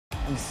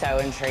I'm so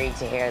intrigued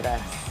to hear this.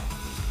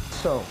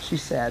 So she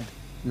said,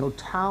 no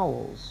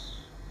towels,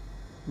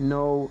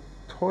 no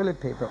toilet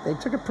paper. They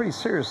took it pretty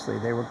seriously.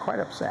 They were quite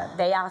upset.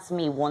 They asked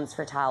me once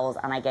for towels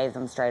and I gave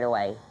them straight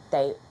away.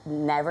 They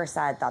never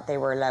said that they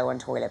were low on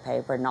toilet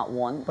paper, not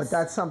once. But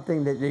that's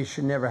something that they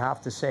should never have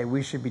to say.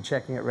 We should be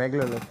checking it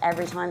regularly.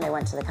 Every time they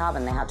went to the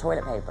cabin, they had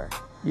toilet paper.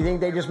 You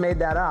think they just made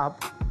that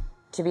up?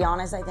 To be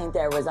honest, I think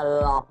there was a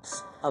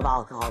lot of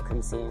alcohol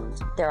consumed.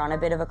 They're on a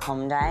bit of a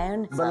come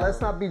down. But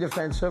let's not be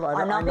defensive.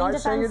 I'm not being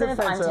defensive.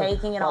 I'm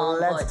taking it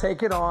on. Let's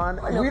take it on.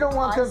 Look, we don't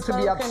want them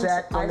to be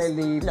upset when they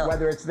leave,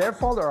 whether it's their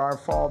fault or our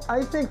fault.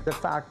 I think the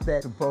fact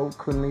that the boat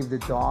couldn't leave the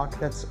dock,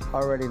 that's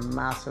already a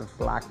massive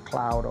black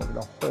cloud over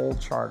the whole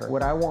charter.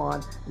 What I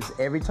want is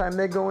every time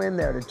they go in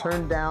there to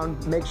turn down,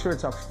 make sure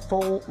it's a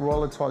full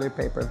roll of toilet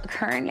paper.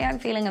 Currently, I'm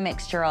feeling a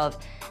mixture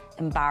of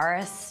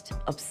embarrassed,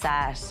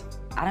 upset,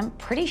 and I'm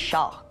pretty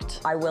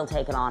shocked. I will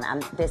take it on,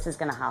 and this is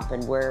going to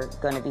happen. We're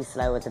going to be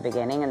slow at the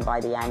beginning, and by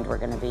the end, we're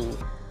going to be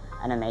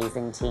an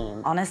amazing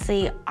team.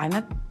 Honestly, I'm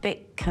a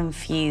bit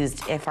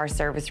confused if our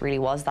service really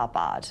was that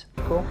bad.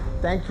 Cool.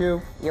 Thank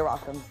you. You're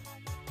welcome.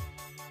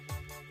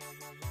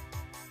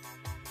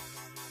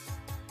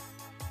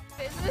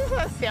 This is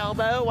a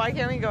sailboat. Why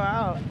can't we go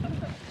out?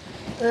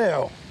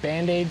 Ew.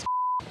 Band-Aids.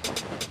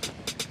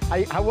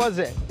 How was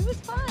it? It was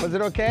fun. Was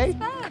it okay? It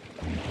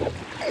was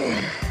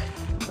fun.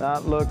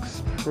 That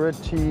looks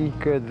pretty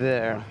good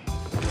there.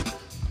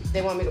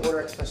 They want me to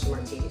order espresso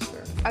martinis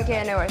for. Okay,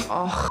 I know it.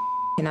 Oh,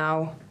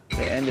 now.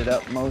 They ended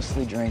up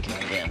mostly drinking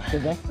again.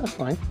 Did they? That's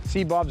fine.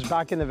 See Bob's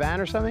back in the van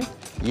or something?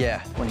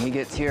 Yeah, when he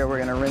gets here, we're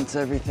gonna rinse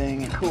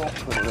everything and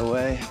put it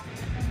away.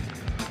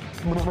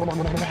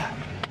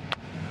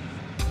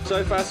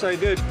 So far, so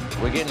good.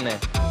 We're getting there.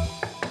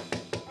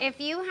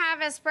 If you have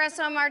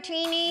espresso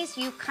martinis,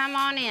 you come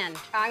on in.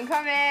 I'm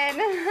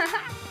coming.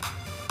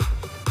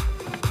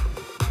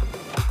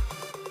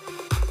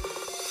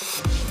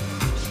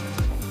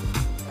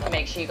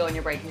 Make sure you go on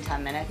your break in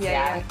 10 minutes.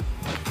 Yeah.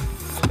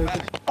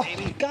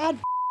 Oh, God.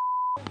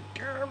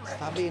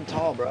 Stop being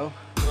tall, bro.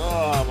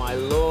 Oh, my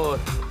Lord.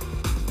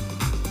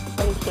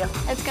 Thank you.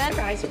 It's good.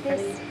 Guys are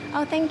pretty.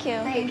 Oh, thank you.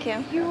 Thank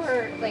you. You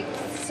are like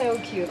so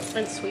cute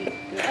and sweet.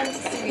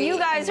 You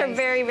guys are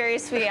very, very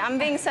sweet. I'm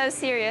being so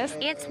serious.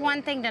 It's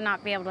one thing to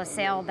not be able to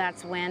sail,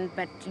 that's wind,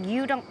 but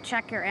you don't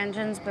check your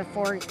engines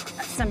before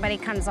somebody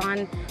comes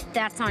on,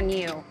 that's on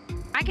you.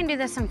 I can do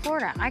this in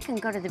Florida. I can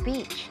go to the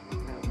beach.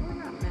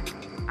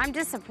 I'm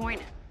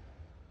disappointed.